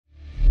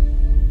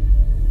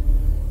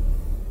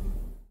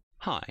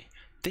Hi,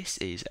 this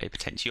is a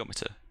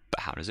potentiometer, but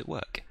how does it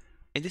work?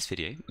 In this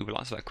video, we will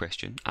answer that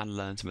question and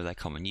learn some of their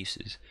common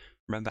uses.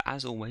 Remember,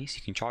 as always,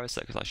 you can try the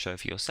circuits I show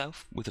for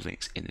yourself with the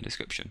links in the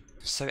description.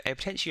 So a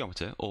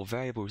potentiometer, or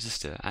variable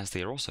resistor as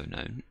they are also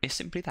known, is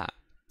simply that,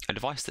 a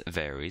device that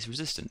varies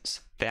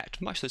resistance. They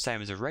act much the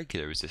same as a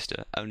regular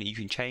resistor, only you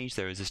can change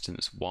their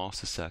resistance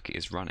whilst the circuit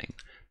is running.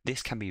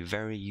 This can be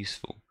very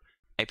useful.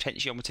 A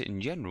potentiometer in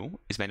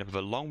general is made up of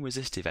a long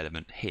resistive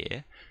element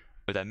here,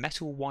 with a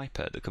metal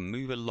wiper that can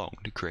move along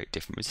to create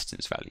different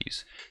resistance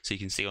values. So you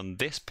can see on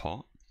this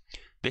pot,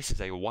 this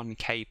is a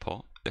 1K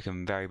pot that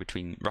can vary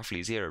between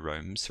roughly 0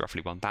 ohms to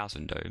roughly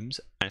 1000 ohms,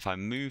 and if I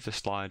move the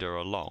slider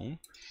along,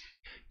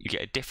 you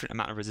get a different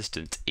amount of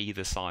resistance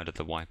either side of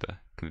the wiper.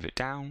 Move it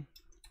down,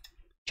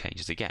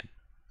 changes again.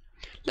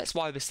 Let's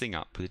wire this thing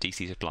up with a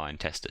DC supply and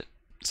test it.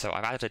 So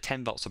I've added a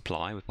 10 volt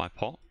supply with my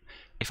pot.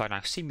 If I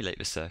now simulate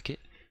the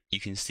circuit, you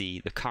can see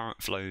the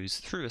current flows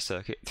through a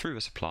circuit, through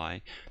a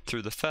supply,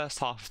 through the first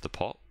half of the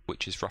pot,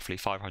 which is roughly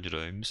 500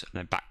 ohms, and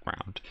then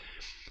background.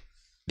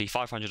 The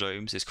 500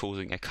 ohms is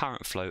causing a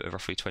current flow of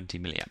roughly 20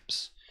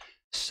 milliamps.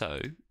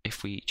 So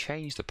if we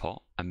change the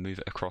pot and move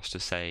it across to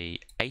say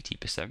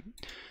 80%,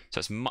 so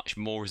it's much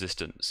more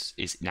resistance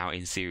is now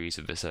in series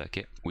with the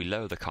circuit. We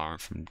lower the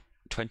current from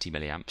 20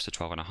 milliamps to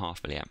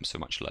 12.5 milliamps, so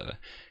much lower.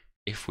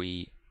 If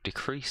we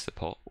decrease the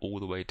pot all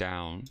the way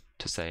down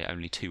to say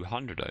only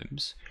 200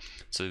 ohms,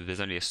 so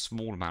there's only a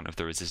small amount of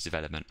the resistive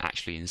element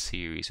actually in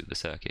series with the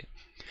circuit,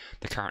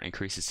 the current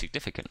increases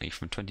significantly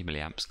from 20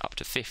 milliamps up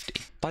to 50.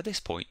 By this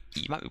point,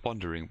 you might be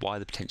wondering why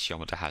the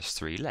potentiometer has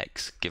 3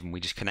 legs, given we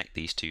just connect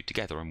these two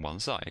together on one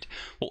side.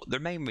 Well, the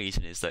main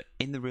reason is that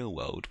in the real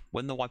world,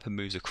 when the wiper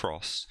moves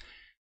across,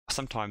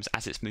 sometimes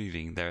as it's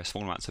moving, there are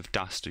small amounts of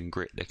dust and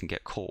grit that can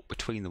get caught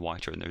between the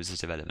wiper and the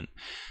resistive element,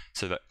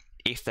 so that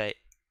if there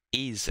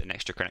is an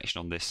extra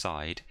connection on this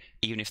side,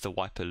 even if the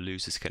wiper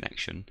loses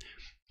connection,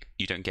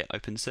 you don't get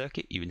open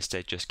circuit, you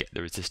instead just get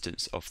the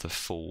resistance of the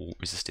full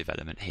resistive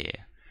element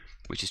here,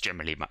 which is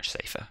generally much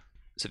safer.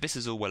 So this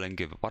is all well and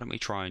good, but why don't we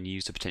try and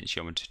use the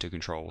potentiometer to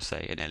control,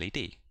 say, an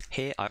LED.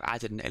 Here I've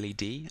added an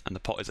LED and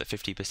the pot is at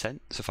 50%,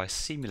 so if I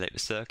simulate the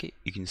circuit,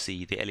 you can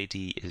see the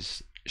LED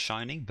is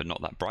shining, but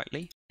not that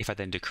brightly. If I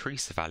then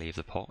decrease the value of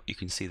the pot, you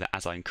can see that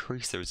as I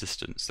increase the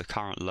resistance, the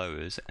current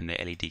lowers and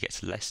the LED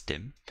gets less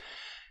dim.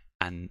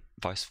 And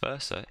vice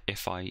versa,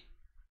 if I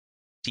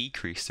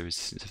decrease the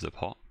resistance of the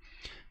pot,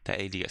 the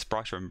LED gets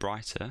brighter and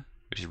brighter,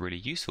 which is really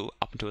useful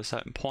up until a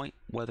certain point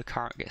where the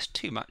current gets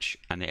too much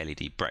and the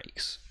LED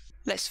breaks.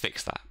 Let's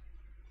fix that.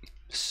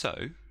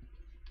 So,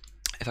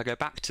 if I go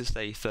back to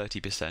say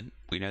 30%,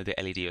 we know the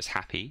LED is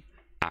happy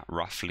at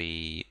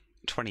roughly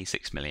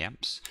 26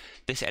 milliamps.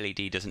 This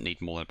LED doesn't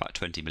need more than about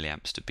 20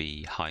 milliamps to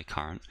be high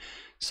current.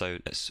 So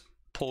let's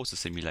pause the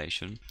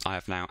simulation. I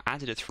have now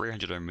added a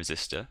 300 ohm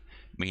resistor,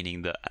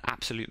 meaning that at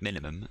absolute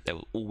minimum there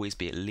will always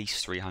be at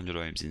least 300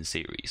 ohms in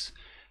series.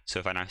 So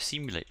if I now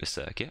simulate the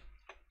circuit,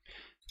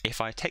 if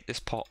I take this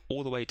pot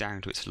all the way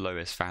down to its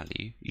lowest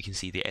value, you can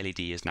see the LED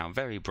is now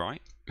very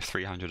bright,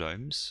 300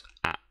 ohms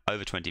at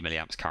over 20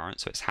 milliamps current,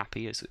 so it's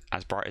happy,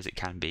 as bright as it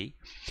can be.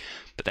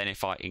 But then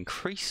if I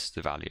increase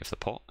the value of the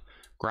pot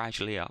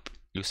gradually up,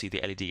 you'll see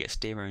the LED gets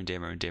dimmer and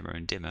dimmer and dimmer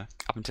and dimmer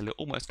up until it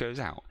almost goes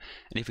out.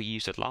 And if we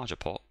used a larger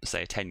pot,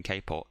 say a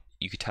 10K pot,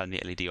 you could turn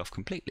the LED off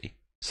completely.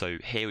 So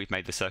here we've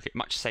made the circuit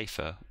much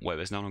safer, where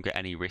there's no longer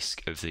any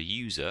risk of the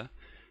user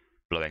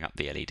blowing up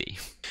the LED.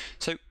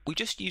 So we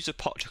just use a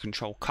pot to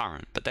control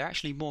current, but they're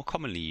actually more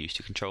commonly used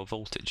to control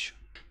voltage.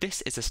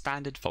 This is a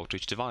standard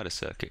voltage divider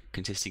circuit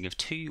consisting of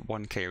 2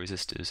 1K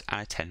resistors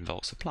and a 10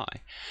 volt supply.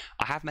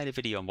 I have made a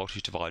video on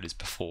voltage dividers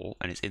before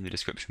and it's in the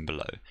description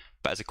below,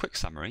 but as a quick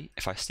summary,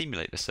 if I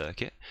simulate the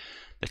circuit,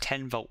 the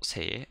 10 volts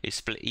here is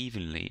split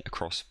evenly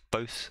across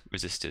both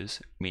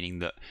resistors, meaning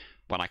that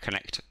when I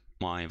connect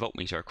my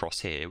voltmeter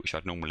across here, which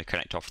I'd normally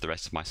connect off the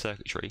rest of my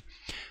circuitry,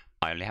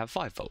 I only have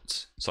 5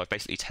 volts. So I've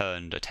basically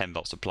turned a 10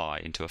 volt supply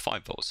into a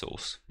 5 volt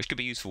source, which could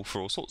be useful for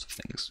all sorts of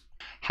things.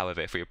 However,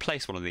 if we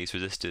replace one of these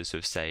resistors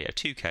with say a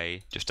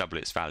 2K, just double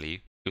its value,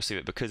 you'll see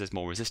that because there's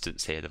more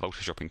resistance here, the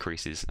voltage drop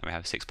increases and we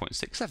have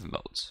 6.67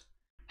 volts.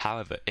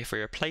 However, if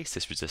we replace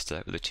this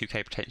resistor with a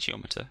 2K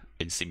potentiometer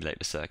and simulate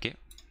the circuit,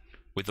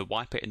 with the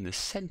wiper in the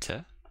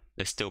center,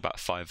 there's still about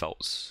 5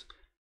 volts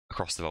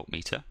across the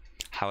voltmeter.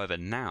 However,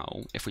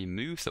 now, if we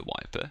move the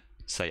wiper,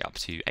 say up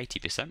to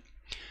 80%,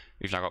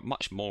 we've now got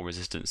much more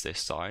resistance this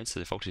side, so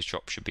the voltage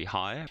drop should be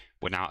higher.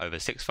 We're now over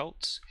 6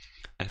 volts.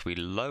 And if we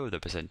lower the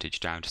percentage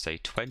down to say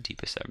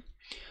 20%,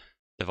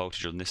 the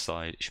voltage on this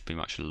side should be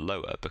much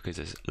lower because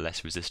there's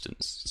less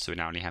resistance. So we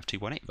now only have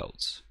 218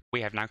 volts.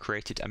 We have now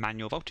created a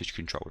manual voltage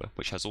controller,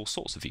 which has all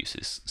sorts of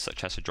uses,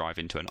 such as to drive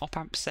into an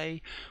op-amp,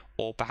 say,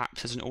 or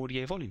perhaps as an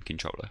audio volume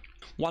controller.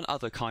 One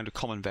other kind of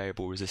common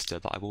variable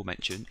resistor that I will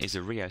mention is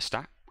a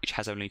rheostat, which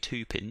has only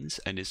 2 pins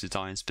and is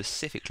designed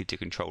specifically to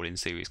control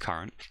in-series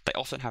current. They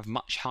often have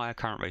much higher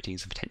current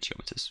ratings than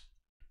potentiometers.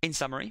 In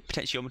summary,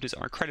 potentiometers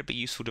are incredibly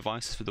useful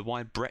devices with a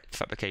wide breadth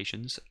of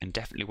applications and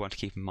definitely one to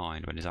keep in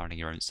mind when designing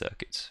your own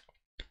circuits.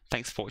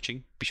 Thanks for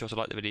watching. Be sure to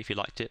like the video if you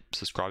liked it,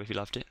 subscribe if you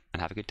loved it,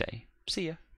 and have a good day. See ya!